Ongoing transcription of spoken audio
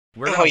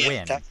We're Oh gonna yeah,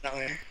 win.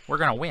 definitely. We're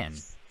gonna win.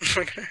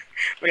 We're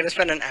gonna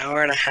spend an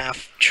hour and a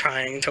half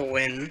trying to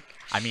win.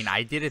 I mean,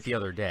 I did it the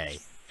other day.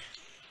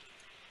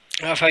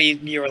 I love how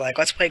you were like,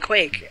 let's play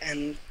Quake,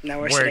 and now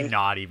we're We're sitting.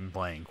 not even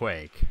playing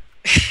Quake.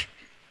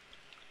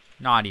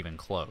 Not even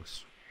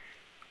close.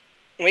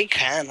 We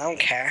can. I don't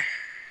care.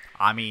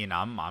 I mean,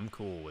 I'm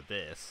cool with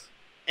this.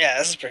 Yeah,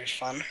 this is pretty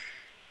fun.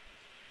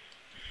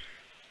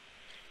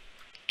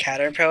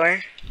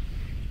 Caterpillar.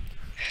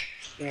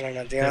 I don't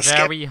know. Do you The want to skip?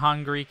 very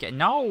hungry.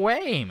 No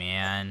way,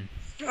 man.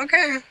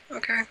 Okay.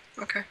 Okay.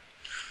 Okay.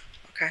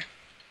 Okay.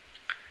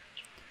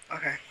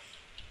 Okay.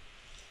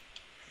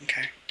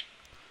 Okay.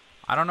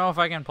 I don't know if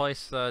I can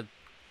place the.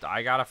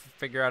 I gotta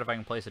figure out if I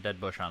can place a dead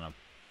bush on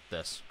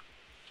this.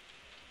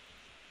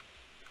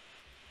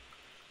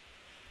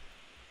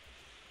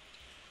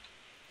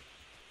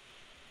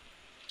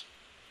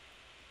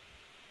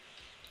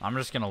 I'm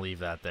just gonna leave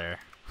that there.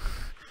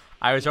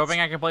 I was hoping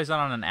I could place that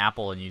on an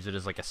apple and use it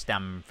as like a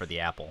stem for the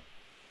apple.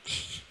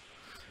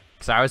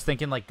 Because I was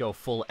thinking like go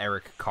full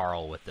Eric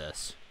Carl with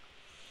this.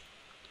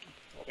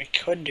 What we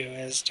could do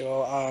is do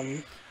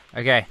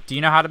Okay, do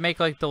you know how to make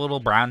like the little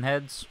brown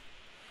heads?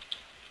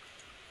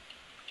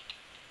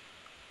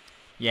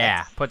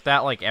 Yeah, put that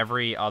like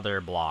every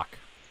other block.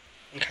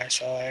 Okay,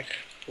 so like.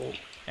 Ooh.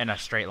 In a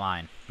straight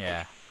line,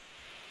 yeah.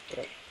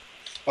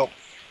 Oh.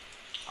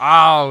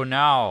 Oh,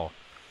 no.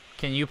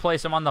 Can you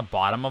place them on the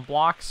bottom of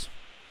blocks?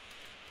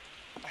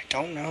 I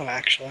don't know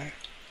actually.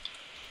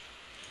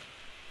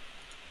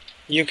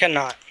 You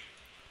cannot.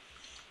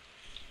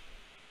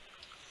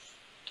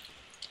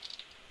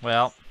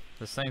 Well,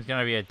 this thing's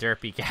gonna be a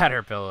derpy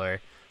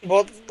caterpillar.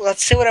 Well,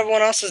 let's see what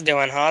everyone else is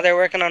doing, huh? They're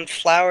working on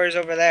flowers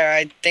over there.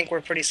 I think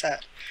we're pretty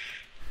set.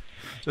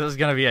 This is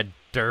gonna be a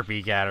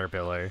derpy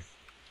caterpillar.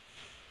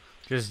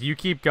 Just you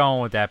keep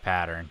going with that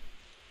pattern.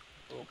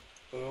 Boop,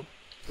 boop,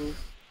 boop.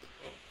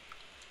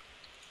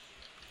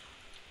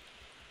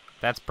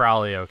 That's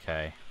probably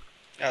okay.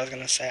 I was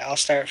gonna say, I'll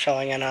start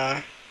filling in,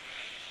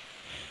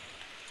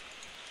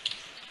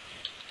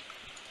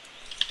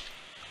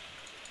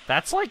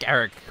 That's like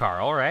Eric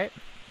Carl, right?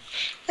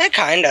 Yeah,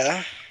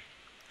 kinda.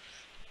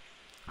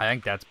 I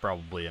think that's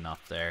probably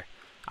enough there.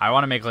 I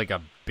want to make like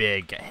a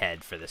big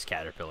head for this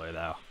caterpillar,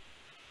 though.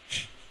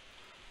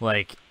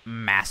 Like,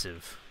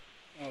 massive.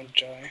 Oh,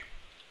 joy.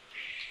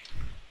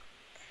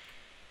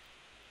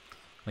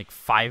 Like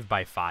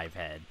 5x5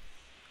 head.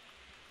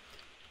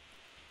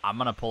 I'm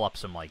gonna pull up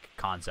some like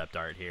concept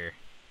art here.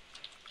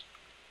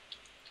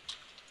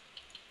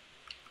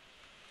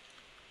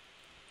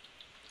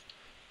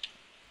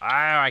 Oh,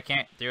 I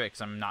can't do it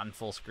because I'm not in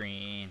full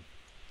screen.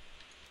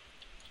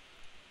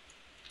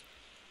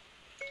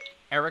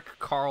 Eric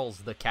Carl's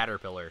the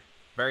caterpillar.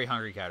 Very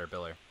hungry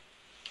caterpillar.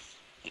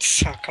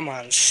 So, come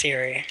on,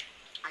 Siri.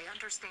 I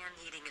understand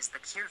eating is the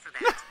cure for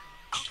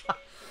that.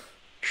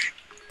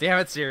 Damn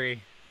it,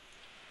 Siri.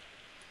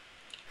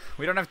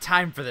 We don't have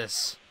time for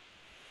this.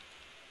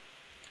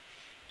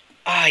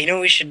 Ah, you know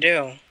what we should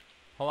do?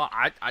 Hold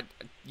on,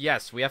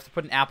 yes, we have to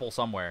put an apple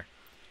somewhere.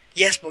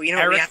 Yes, but you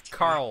know what we have Eric to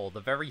Carl, the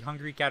very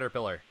hungry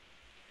caterpillar.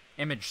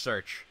 Image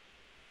search.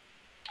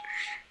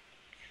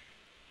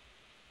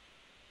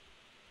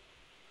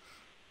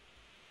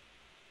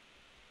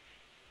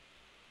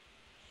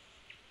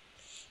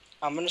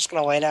 I'm just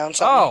gonna lay down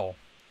something. Oh,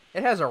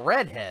 it has a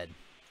red head.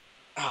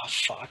 Oh,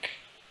 fuck.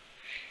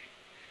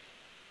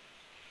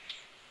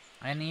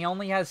 And he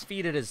only has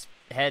feet at his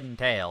head and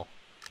tail.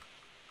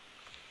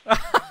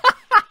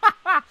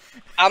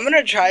 I'm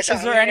gonna try Is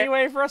something there any here.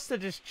 way for us to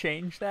just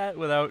change that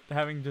without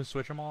having to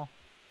switch them all?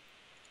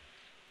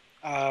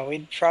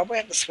 We'd probably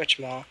have to switch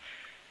them all.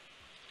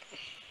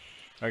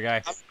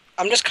 Okay.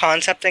 I'm just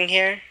concepting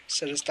here,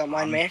 so just don't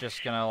mind me. I'm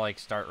just gonna like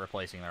start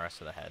replacing the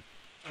rest of the head.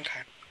 Okay.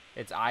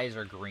 Its eyes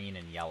are green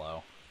and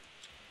yellow.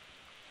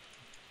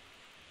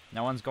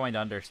 No one's going to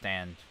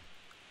understand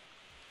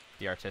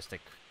the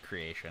artistic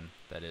creation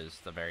that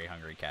is the very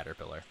hungry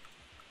caterpillar.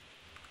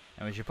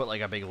 And we should put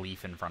like a big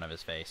leaf in front of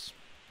his face.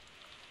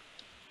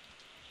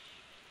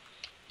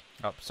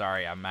 Oh,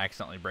 sorry, I'm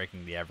accidentally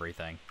breaking the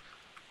everything.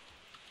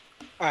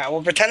 Alright,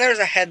 well, pretend there's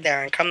a head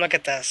there, and come look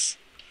at this.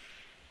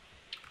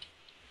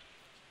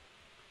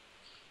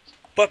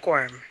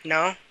 Bookworm,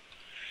 no?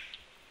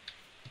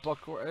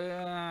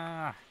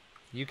 Bookworm.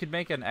 You could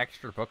make an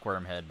extra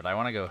bookworm head, but I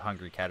want to go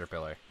hungry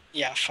caterpillar.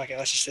 Yeah, fuck it,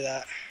 let's just do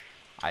that.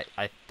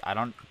 I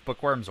don't.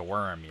 Bookworm's a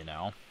worm, you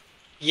know?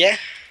 Yeah?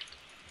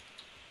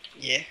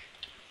 Yeah.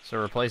 So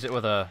replace it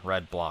with a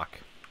red block.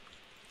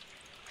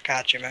 I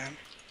got you, man.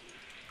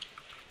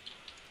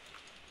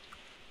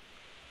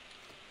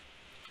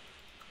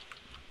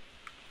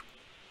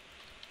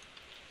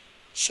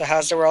 So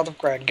how's the world of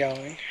Greg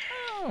going?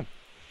 Oh,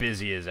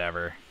 busy as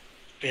ever.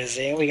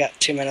 Busy. We got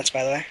 2 minutes,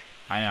 by the way.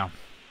 I know.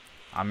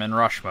 I'm in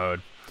rush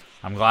mode.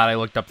 I'm glad I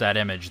looked up that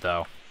image,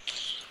 though.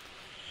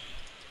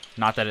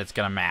 Not that it's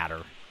gonna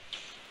matter.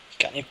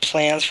 Got any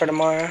plans for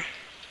tomorrow?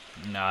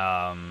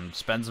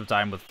 Spend some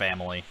time with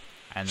family,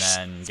 and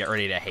then get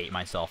ready to hate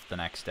myself the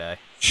next day.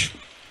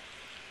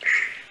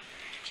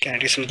 Gonna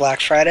do some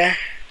Black Friday?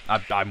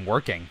 I'm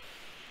working.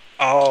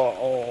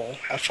 Oh,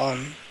 have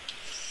fun.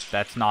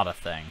 That's not a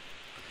thing.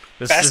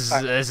 Best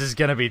part. This is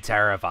gonna be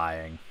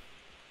terrifying.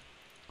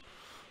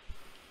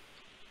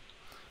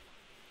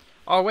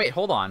 Oh wait,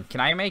 hold on. Can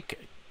I make?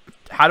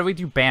 How do we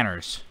do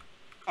banners?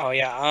 Oh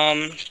yeah.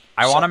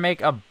 I want to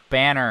make a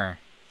banner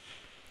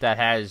that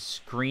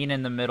has green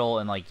in the middle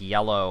and like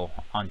yellow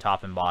on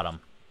top and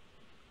bottom.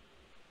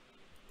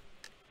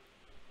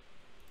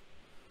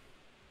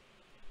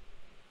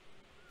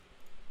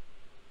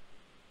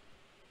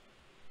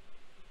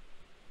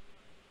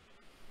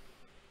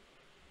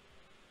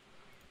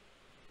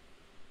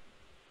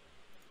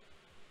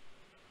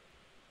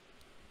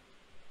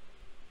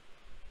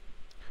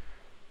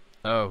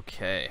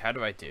 Okay, how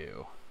do I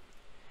do?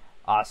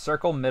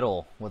 Circle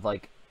middle with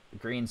like a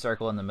green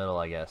circle in the middle,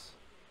 I guess.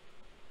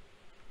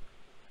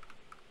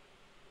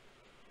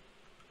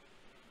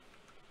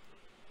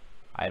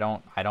 I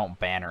don't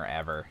banner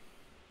ever.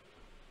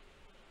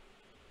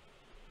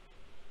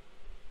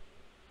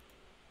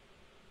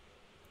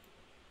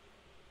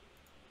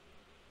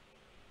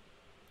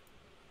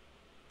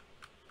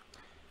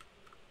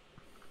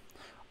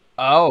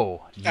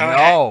 Oh,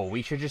 no,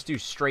 we should just do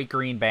straight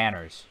green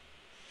banners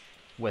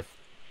with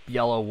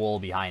yellow wool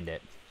behind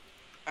it.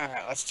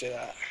 Alright, let's do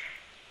that.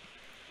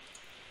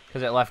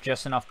 Because it left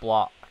just enough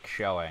block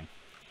showing.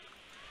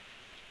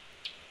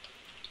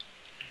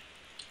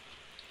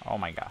 Oh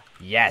my god.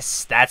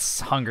 Yes, that's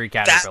Hungry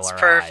Caterpillar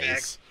That's perfect.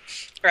 eyes.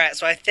 Alright,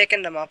 so I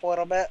thickened them up a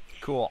little bit.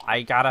 Cool.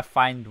 I gotta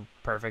find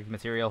perfect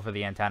material for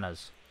the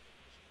antennas.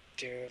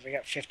 Dude, we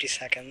got 50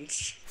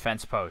 seconds.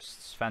 Fence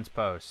posts. Fence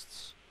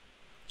posts.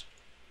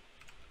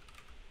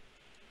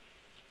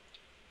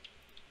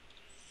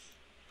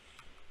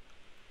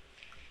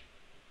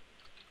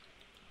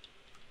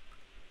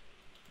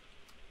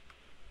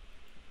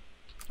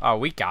 Oh,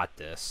 we got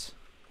this.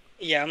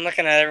 Yeah, I'm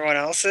looking at everyone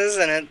else's,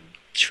 and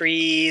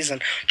trees.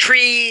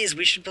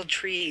 We should build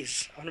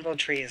trees. I want to build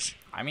trees.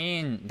 I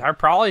mean, they're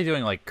probably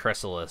doing like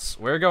Chrysalis.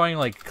 We're going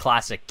like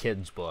classic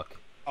kids book.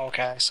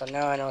 Okay, so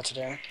now I know what to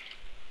do.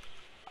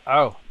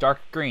 Oh, dark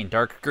green,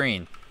 dark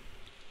green.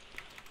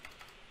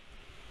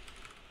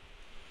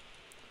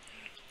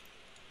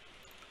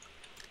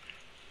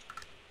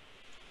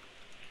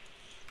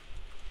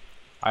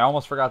 I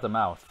almost forgot the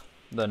mouth.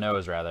 The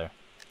nose, rather.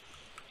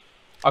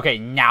 Okay,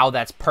 now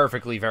that's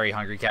perfectly very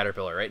Hungry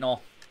Caterpillar, right,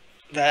 Noel?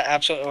 That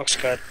absolutely looks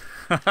good.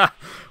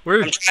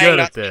 We're I'm trying good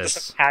not at to make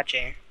this. look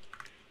patchy.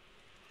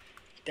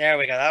 There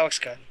we go. That looks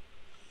good.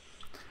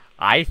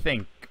 I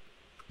think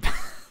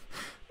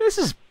this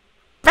is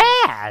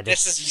bad.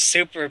 This is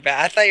super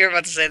bad. I thought you were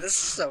about to say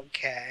this is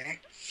okay.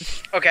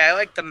 Okay, I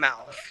like the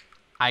mouth.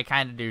 I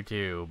kind of do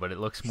too, but it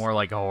looks more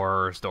like a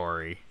horror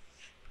story.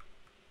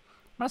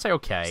 I'm gonna say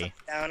okay.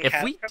 Down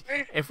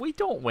If we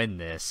don't win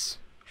this,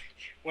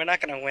 we're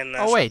not gonna win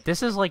this. oh wait,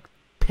 this is like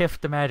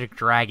Piff the Magic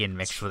Dragon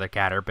mixed with a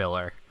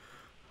caterpillar.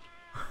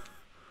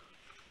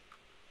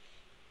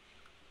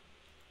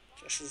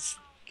 This is.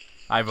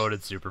 I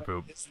voted Super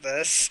Poop. Is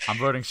this? I'm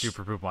voting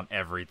Super Poop on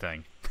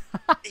everything.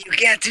 You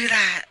can't do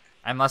that.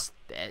 Unless,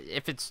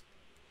 if it's,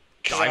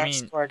 Because I our mean,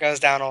 score goes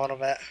down a little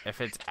bit. if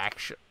it's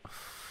actual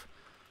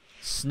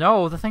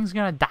snow, the thing's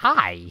gonna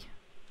die.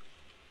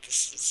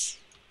 This is.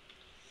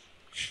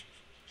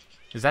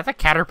 Is that the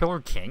Caterpillar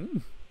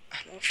King? I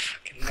don't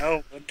fucking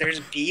know, but there's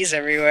bees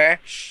everywhere.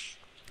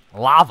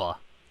 Lava.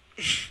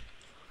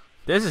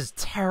 This is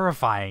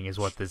terrifying, is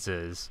what this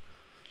is.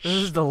 This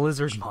is the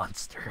lizard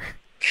monster.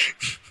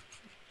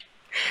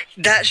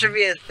 That should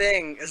be a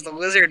thing, is the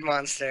lizard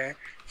monster.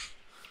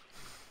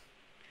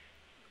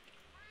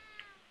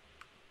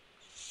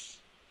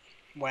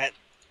 What?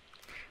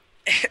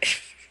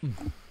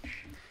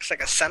 Looks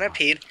like a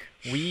centipede.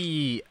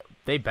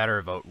 They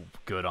better vote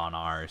good on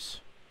ours.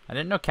 I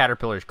didn't know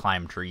caterpillars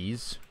climb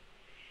trees.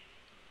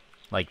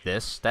 Like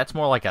this. That's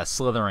more like a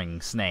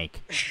slithering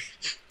snake.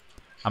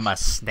 I'm a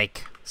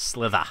snake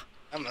slither.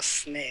 I'm a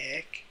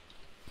snake.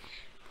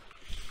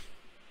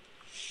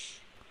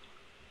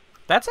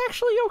 That's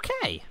actually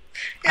okay.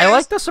 Yeah, I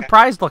like the it's okay.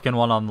 surprised looking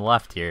one on the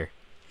left here.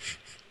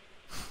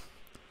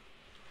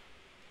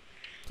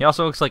 He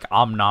also looks like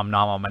nom nom,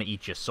 I'm gonna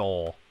eat your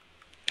soul.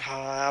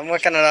 I'm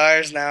looking at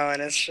ours now,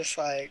 and it's just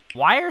like...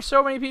 Why are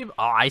so many people...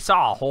 Oh, I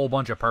saw a whole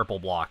bunch of purple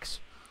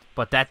blocks.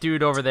 But that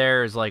dude over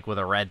there is like with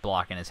a red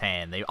block in his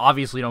hand. They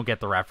obviously don't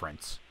get the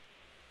reference.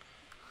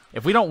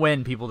 If we don't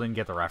win, people didn't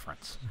get the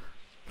reference.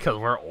 Because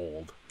we're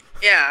old.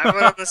 Yeah,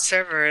 everyone on the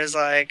server is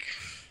like...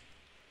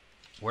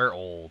 We're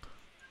old.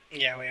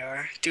 Yeah, we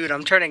are. Dude,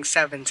 I'm turning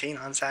 17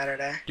 on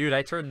Saturday. Dude,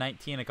 I turned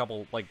 19 a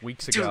couple,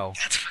 weeks Dude, ago.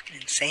 that's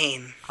fucking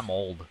insane. I'm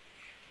old.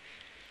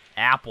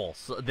 Apple.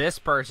 So this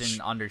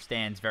person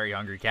understands Very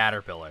Hungry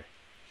Caterpillar.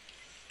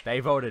 They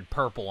voted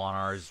purple on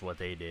ours is what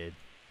they did.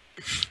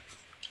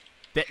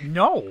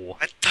 No!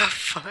 What the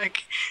fuck?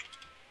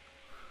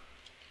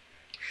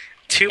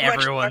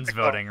 Everyone's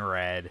particle. voting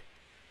red.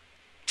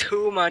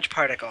 Too much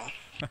particle.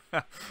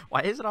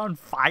 Why is it on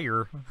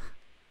fire?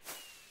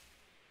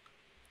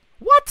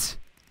 What?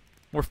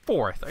 We're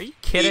fourth. Are you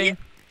kidding?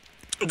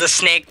 The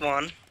snake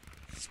one.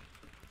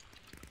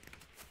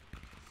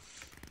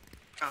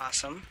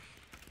 Awesome.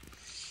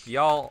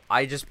 Y'all,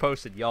 I just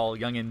posted, y'all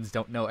youngins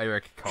don't know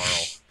Eric Carl.